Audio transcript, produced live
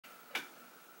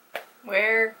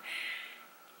Where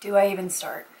do I even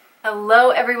start? Hello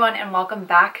everyone and welcome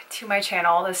back to my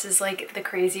channel. This is like the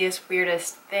craziest,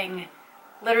 weirdest thing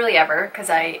literally ever because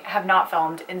I have not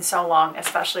filmed in so long,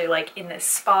 especially like in this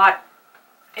spot.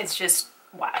 It's just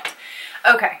wild.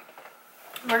 Okay,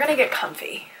 we're gonna get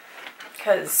comfy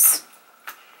because,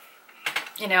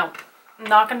 you know, I'm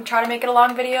not gonna try to make it a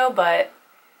long video, but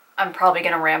I'm probably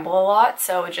gonna ramble a lot.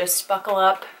 So just buckle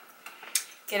up,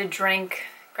 get a drink,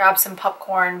 grab some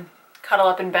popcorn, cuddle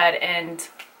up in bed, and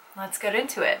let's get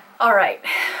into it. All right,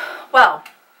 well,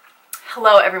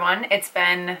 hello everyone. It's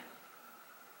been,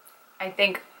 I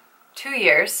think, 2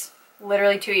 years,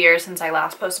 literally 2 years since I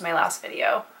last posted my last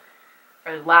video,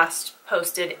 or last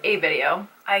posted a video.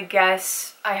 I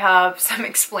guess I have some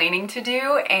explaining to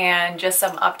do and just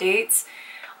some updates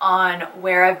on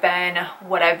where I've been,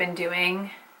 what I've been doing.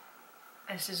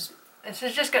 This is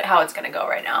just how it's gonna go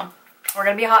right now. We're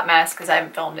gonna be a hot mess because I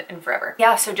haven't filmed it in forever.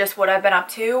 Yeah, so just what I've been up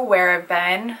to, where I've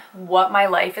been, what my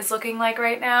life is looking like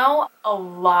right now. A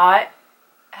lot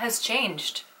has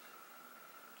changed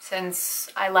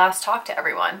since I last talked to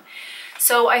everyone.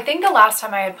 So I think the last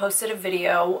time I had posted a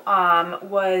video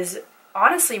was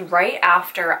honestly right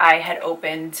after I had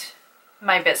opened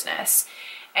my business.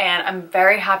 And I'm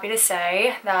very happy to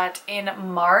say that in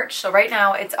March, so right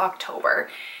now it's October,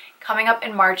 coming up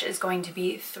in March is going to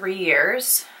be 3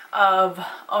 years of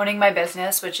owning my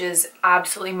business, which is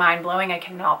absolutely mind-blowing. I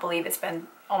cannot believe it's been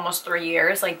almost 3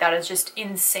 years. Like, that is just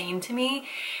insane to me,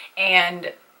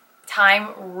 and time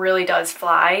really does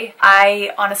fly.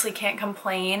 I honestly can't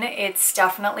complain. It's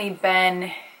definitely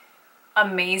been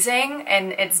amazing,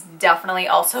 and it's definitely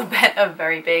also been a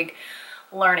very big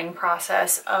learning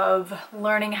process of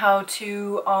learning how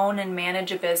to own and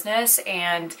manage a business.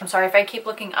 And I'm sorry if I keep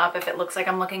looking up. If it looks like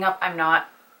I'm looking up, I'm not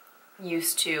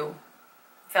used to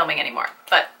filming anymore,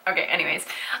 but okay, anyways.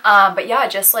 But yeah,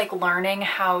 just like learning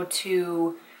how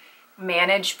to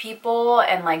manage people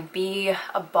and like be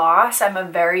a boss. I'm a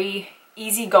very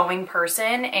easygoing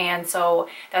person, and so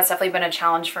that's definitely been a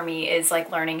challenge for me, is like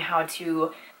learning how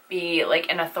to be like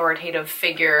an authoritative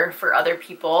figure for other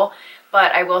people.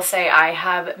 But I will say I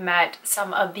have met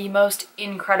some of the most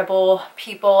incredible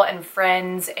people and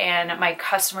friends, and my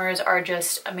customers are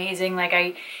just amazing. Like,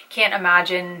 I can't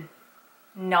imagine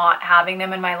not having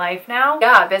them in my life now.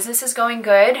 Yeah, business is going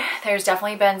good. There's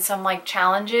definitely been some like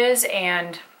challenges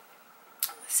and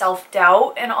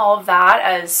self-doubt and all of that,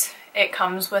 as it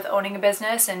comes with owning a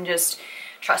business and just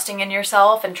trusting in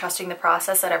yourself and trusting the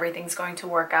process that everything's going to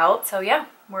work out. So yeah,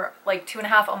 we're like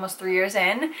 2.5, almost 3 years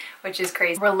in, which is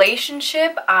crazy.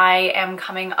 Relationship, I am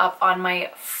coming up on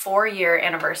my 4-year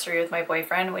anniversary with my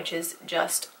boyfriend, which is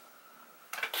just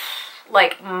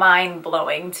like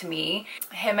mind-blowing to me.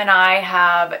 Him and I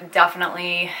have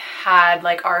definitely had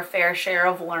like our fair share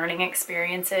of learning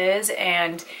experiences,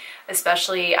 and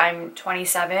especially I'm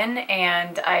 27,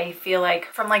 and I feel like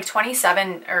from like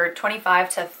 27 or 25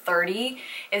 to 30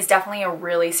 is definitely a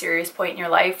really serious point in your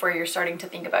life where you're starting to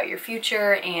think about your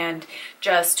future and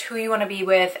just who you want to be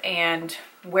with and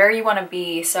where you want to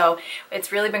be. So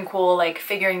it's really been cool like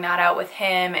figuring that out with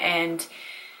him, and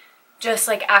just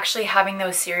like actually having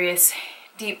those serious,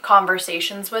 deep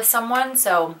conversations with someone.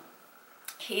 So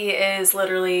he is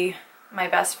literally my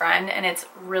best friend, and it's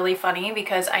really funny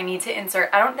because I need to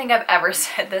insert, I don't think I've ever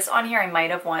said this on here, I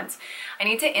might have once. I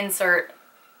need to insert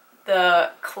the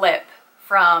clip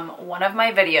from one of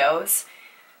my videos.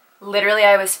 Literally,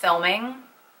 I was filming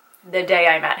the day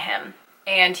I met him,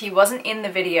 and he wasn't in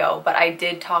the video, but I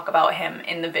did talk about him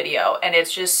in the video, and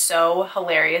it's just so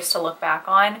hilarious to look back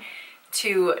on,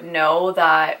 to know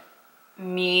that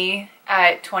me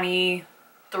at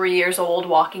 23 years old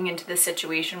walking into this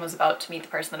situation was about to meet the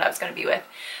person that I was going to be with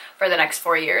for the next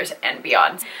 4 years and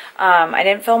beyond. I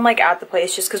didn't film like at the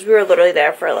place just because we were literally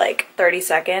there for like 30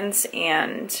 seconds,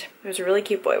 and there was a really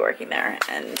cute boy working there,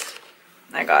 and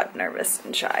I got nervous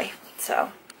and shy.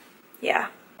 So yeah,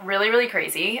 really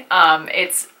crazy.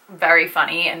 It's very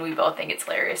funny, and we both think it's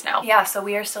hilarious now. Yeah, so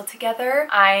we are still together.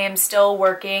 I am still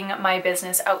working my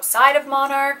business outside of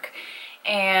Monarch,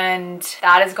 and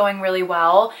that is going really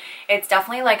well. It's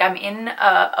definitely like I'm in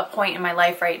a point in my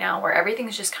life right now where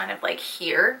everything's just kind of like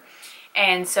here,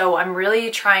 and so I'm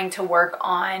really trying to work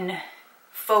on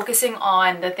focusing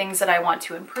on the things that I want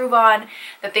to improve on,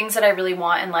 the things that I really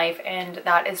want in life, and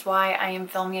that is why I am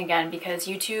filming again, because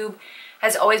YouTube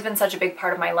has always been such a big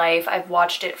part of my life. I've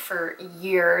watched it for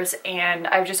years, and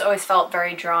I've just always felt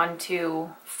very drawn to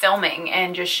filming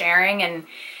and just sharing, and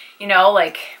you know,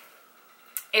 like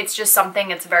it's just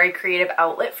something, it's a very creative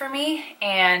outlet for me,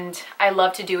 and I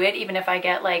love to do it even if I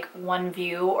get like 1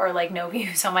 view or like no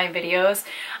views on my videos.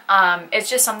 It's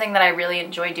just something that I really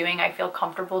enjoy doing, I feel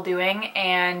comfortable doing,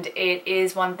 and it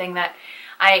is one thing that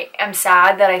I am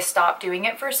sad that I stopped doing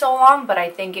it for so long, but I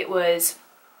think it was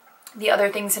the other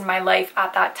things in my life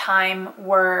at that time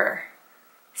were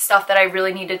stuff that I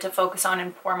really needed to focus on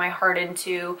and pour my heart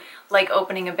into, like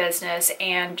opening a business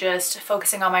and just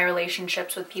focusing on my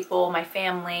relationships with people, my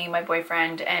family, my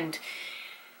boyfriend, and,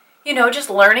 you know, just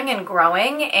learning and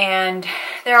growing. And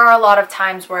there are a lot of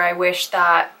times where I wish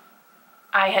that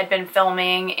I had been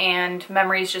filming and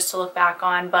memories just to look back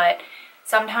on, but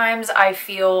sometimes I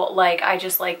feel like I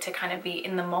just like to kind of be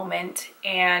in the moment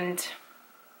and,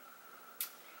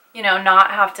 you know,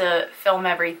 not have to film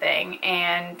everything.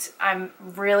 And I'm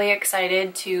really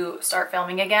excited to start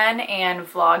filming again and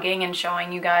vlogging and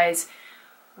showing you guys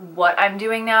what I'm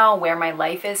doing now, where my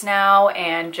life is now,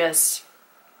 and just,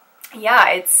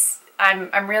 yeah,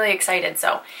 I'm really excited.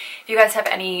 So if you guys have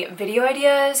any video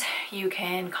ideas, you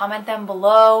can comment them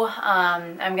below.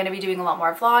 I'm going to be doing a lot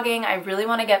more vlogging. I really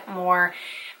want to get more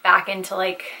back into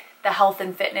like the health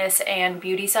and fitness and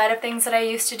beauty side of things that I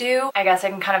used to do. I guess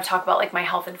I can kind of talk about like my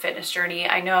health and fitness journey.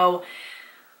 I know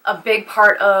a big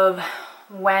part of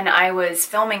when I was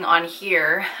filming on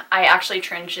here, I actually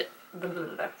transitioned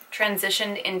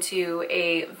into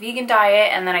a vegan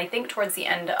diet, and then I think towards the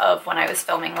end of when I was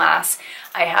filming last,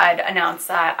 I had announced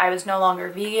that I was no longer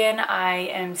vegan. I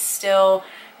am still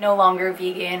no longer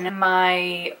vegan.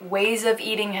 My ways of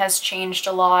eating has changed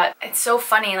a lot. It's so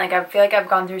funny, like I feel like I've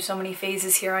gone through so many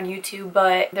phases here on YouTube,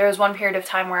 but there was one period of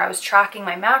time where I was tracking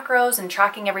my macros and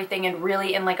tracking everything and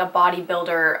really in like a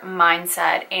bodybuilder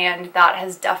mindset, and that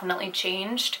has definitely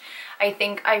changed. I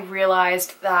think I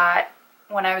realized that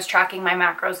when I was tracking my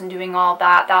macros and doing all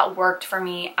that, that worked for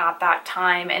me at that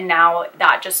time, and now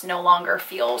that just no longer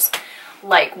feels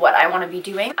like what I want to be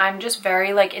doing. I'm just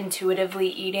very like intuitively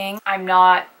eating. I'm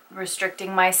not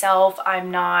restricting myself. I'm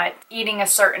not eating a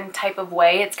certain type of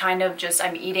way. It's kind of just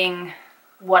I'm eating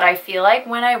what I feel like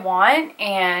when I want,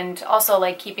 and also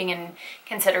like keeping in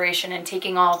consideration and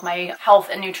taking all of my health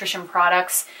and nutrition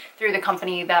products through the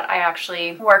company that I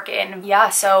actually work in. Yeah,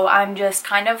 so I'm just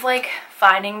kind of like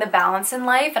finding the balance in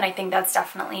life, and I think that's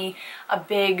definitely a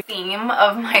big theme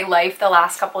of my life the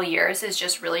last couple of years, is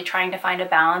just really trying to find a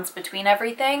balance between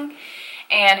everything.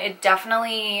 And it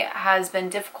definitely has been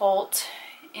difficult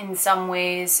in some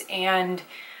ways, and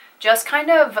just kind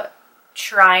of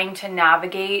trying to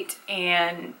navigate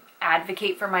and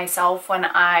advocate for myself when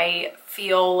I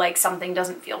feel like something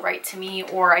doesn't feel right to me,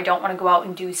 or I don't want to go out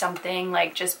and do something.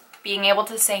 Like just being able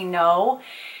to say no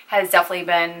has definitely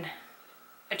been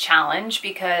a challenge,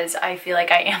 because I feel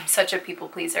like I am such a people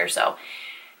pleaser. So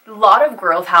a lot of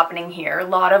growth happening here, a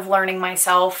lot of learning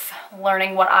myself,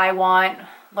 learning what I want,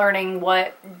 learning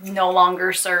what no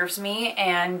longer serves me,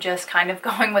 and just kind of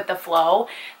going with the flow.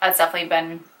 That's definitely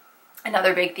been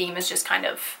another big theme, is just kind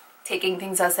of taking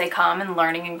things as they come and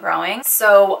learning and growing.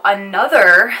 So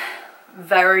another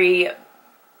very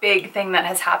big thing that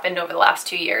has happened over the last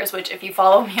 2 years, which if you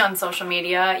follow me on social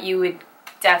media, you would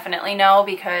definitely know,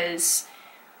 because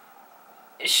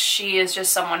she is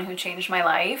just someone who changed my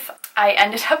life. I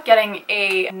ended up getting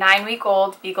a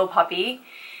 9-week-old beagle puppy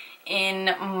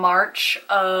in March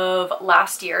of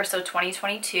last year, so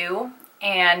 2022.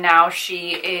 And now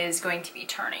she is going to be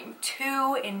turning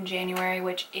 2 in January,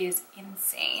 which is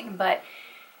insane. But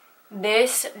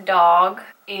this dog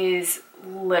is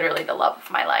literally the love of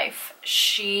my life.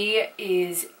 She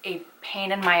is a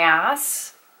pain in my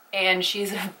ass, and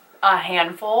she's a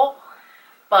handful,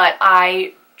 but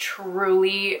I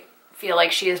truly feel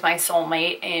like she is my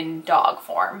soulmate in dog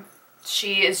form.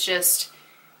 She is just,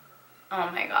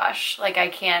 oh my gosh, like I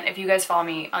can't, if you guys follow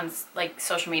me on like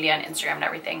social media and Instagram and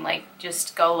everything, like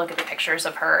just go look at the pictures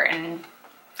of her. And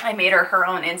I made her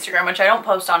own Instagram, which I don't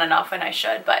post on enough, and I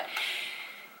should, but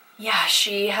yeah,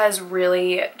 she has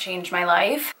really changed my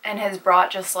life and has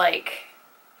brought just like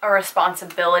a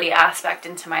responsibility aspect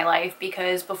into my life.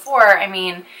 Because before, I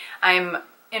mean, I'm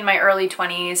in my early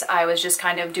 20s, I was just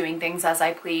kind of doing things as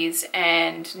I please,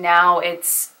 and now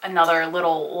it's another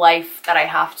little life that I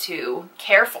have to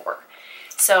care for.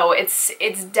 So it's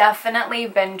definitely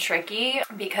been tricky,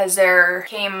 because there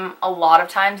came a lot of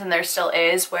times, and there still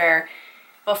is, where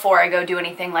before I go do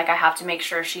anything, like I have to make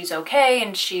sure she's okay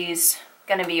and she's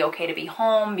gonna be okay to be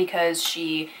home, because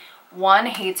she, 1,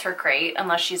 hates her crate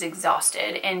unless she's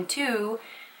exhausted, and 2,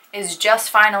 is just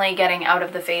finally getting out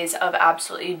of the phase of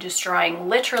absolutely destroying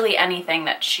literally anything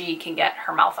that she can get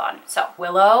her mouth on. So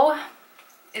Willow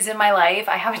is in my life.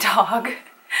 I have a dog.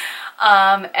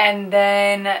 And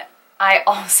then I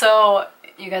also,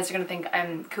 you guys are gonna think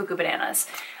I'm cuckoo bananas.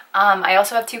 I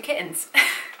also have 2 kittens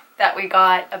that we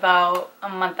got about a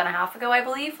month and a half ago, I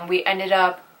believe. We ended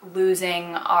up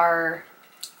losing our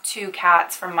 2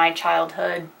 cats from my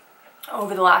childhood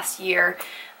over the last year,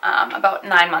 about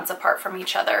 9 months apart from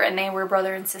each other, and they were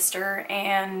brother and sister,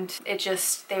 and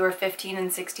they were 15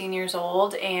 and 16 years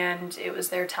old, and it was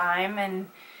their time,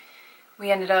 and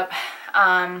we ended up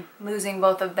losing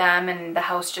both of them, and the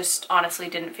house just honestly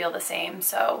didn't feel the same.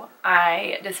 So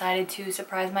I decided to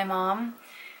surprise my mom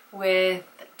with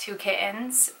 2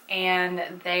 kittens,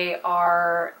 and they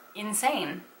are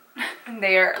insane.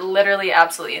 They are literally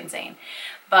absolutely insane,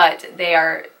 but they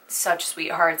are such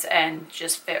sweethearts and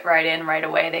just fit right in right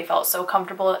away. They felt so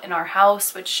comfortable in our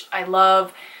house, which I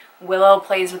love. Willow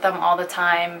plays with them all the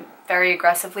time, very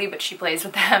aggressively, but she plays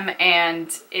with them,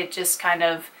 and it just kind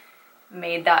of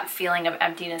made that feeling of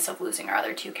emptiness of losing our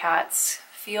other 2 cats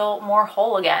feel more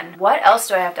whole again. What else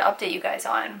do I have to update you guys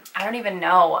on? I don't even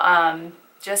know.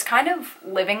 Just kind of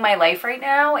living my life right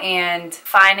now and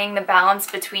finding the balance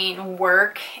between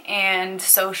work and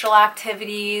social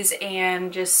activities,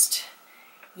 and just,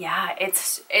 yeah,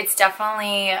 it's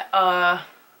definitely a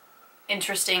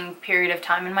interesting period of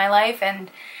time in my life, and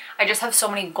I just have so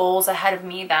many goals ahead of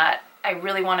me that I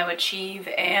really want to achieve.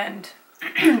 And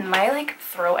my like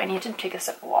throat, I need to take a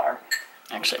sip of water.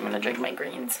 Actually, I'm gonna drink my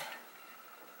greens.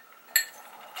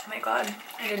 Oh my god,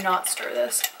 I did not stir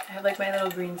this. I have like my little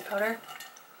greens powder.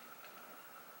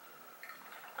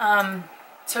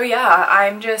 So yeah,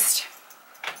 I'm just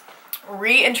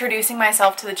reintroducing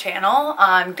myself to the channel.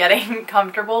 I'm getting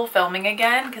comfortable filming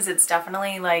again, because it's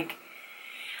definitely like,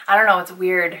 I don't know, it's a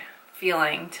weird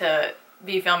feeling to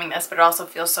be filming this, but it also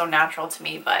feels so natural to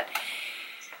me. But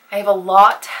I have a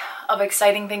lot of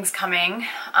exciting things coming.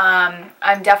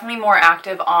 I'm definitely more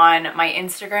active on my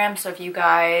Instagram, so if you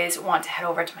guys want to head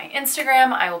over to my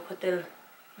Instagram, I will put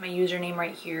my username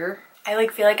right here. I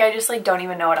like feel like I just like don't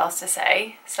even know what else to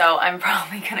say, so I'm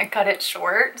probably gonna cut it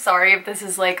short. Sorry if this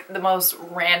is like the most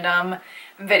random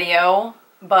video,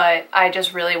 but I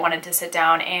just really wanted to sit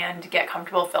down and get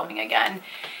comfortable filming again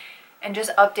and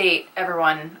just update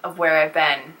everyone of where I've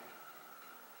been.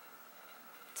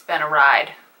 It's been a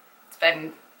ride. It's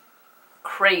been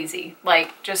crazy.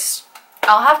 Like, just,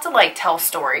 I'll have to like tell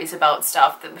stories about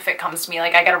stuff that if it comes to me,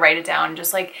 like I gotta write it down and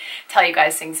just like tell you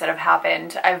guys things that have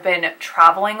happened. I've been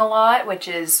traveling a lot, which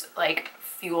is like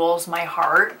fuels my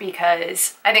heart,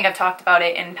 because I think I've talked about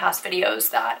it in past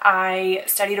videos that I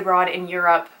studied abroad in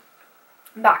Europe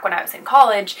back when I was in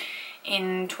college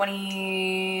in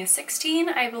 2016,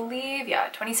 I believe. Yeah,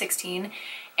 2016.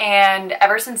 And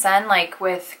ever since then, like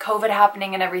with COVID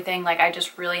happening and everything, like I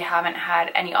just really haven't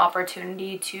had any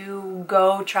opportunity to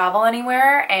go travel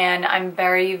anywhere. And I'm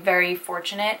very, very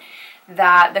fortunate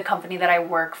that the company that I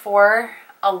work for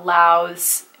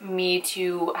allows me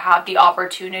to have the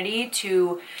opportunity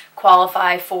to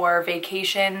qualify for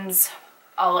vacations,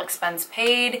 all expense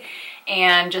paid,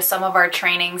 and just some of our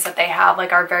trainings that they have,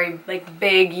 like our very like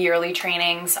big yearly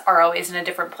trainings, are always in a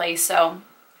different place. So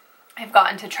I've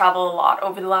gotten to travel a lot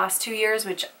over the last 2 years,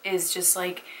 which is just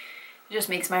like, it just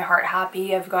makes my heart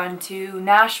happy. I've gone to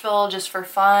Nashville just for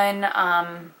fun,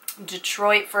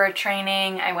 Detroit for a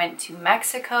training. I went to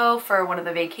Mexico for one of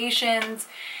the vacations.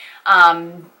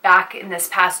 Back in this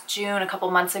past June, a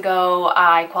couple months ago,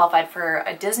 I qualified for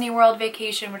a Disney World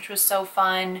vacation, which was so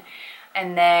fun.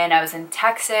 And then I was in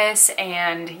Texas,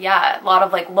 and yeah, a lot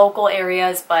of like local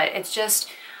areas, but it's just,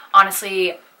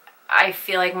 honestly, I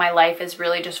feel like my life is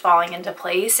really just falling into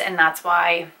place, and that's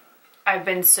why I've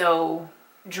been so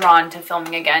drawn to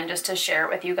filming again, just to share it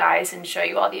with you guys and show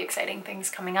you all the exciting things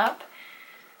coming up.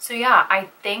 So yeah, I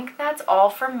think that's all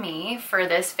from me for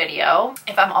this video.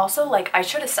 If I'm also like, I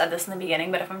should have said this in the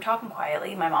beginning, but if I'm talking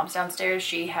quietly, my mom's downstairs.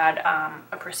 She had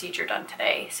a procedure done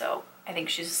today, so I think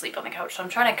she's asleep on the couch, so I'm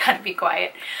trying to kind of be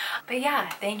quiet. But yeah,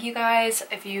 thank you guys.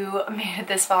 If you made it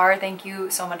this far, thank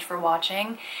you so much for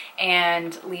watching,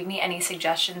 and leave me any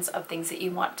suggestions of things that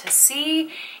you want to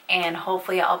see, and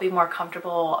hopefully I'll be more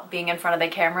comfortable being in front of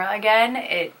the camera again.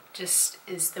 It just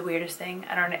is the weirdest thing.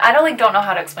 I don't know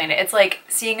how to explain it. It's like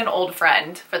seeing an old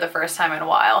friend for the first time in a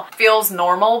while. Feels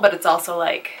normal, but it's also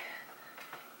like,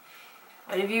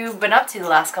 what have you been up to the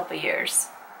last couple of years?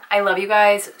 I love you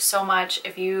guys so much.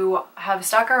 If you have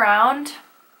stuck around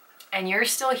and you're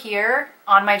still here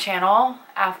on my channel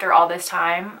after all this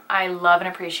time, I love and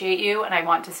appreciate you, and I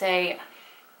want to say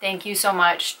thank you so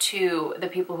much to the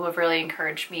people who have really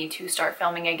encouraged me to start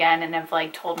filming again and have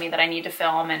like told me that I need to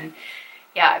film. And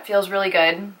yeah, it feels really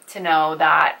good to know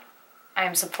that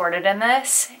I'm supported in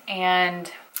this, and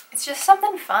it's just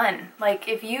something fun. Like,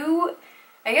 if you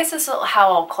I guess this is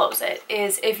how I'll close it,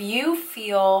 is if you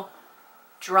feel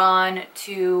drawn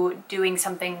to doing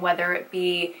something, whether it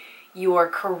be your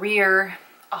career,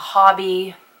 a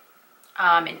hobby,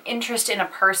 an interest in a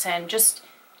person, just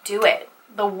do it.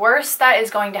 The worst that is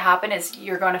going to happen is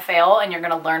you're going to fail and you're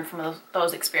going to learn from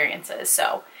those experiences.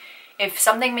 So if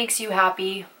something makes you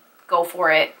happy, go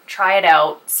for it, try it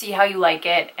out, see how you like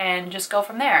it, and just go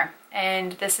from there.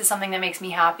 And this is something that makes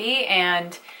me happy.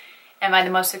 And am I the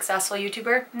most successful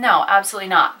YouTuber? No, absolutely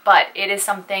not. But it is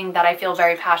something that I feel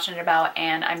very passionate about,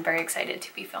 and I'm very excited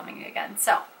to be filming again.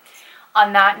 So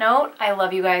on that note, I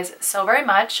love you guys so very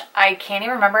much. I can't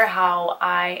even remember how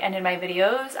I ended my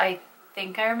videos. I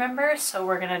think I remember, so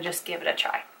we're gonna just give it a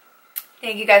try.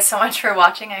 Thank you guys so much for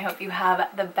watching. I hope you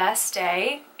have the best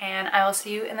day, and I will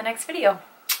see you in the next video.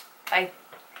 Bye.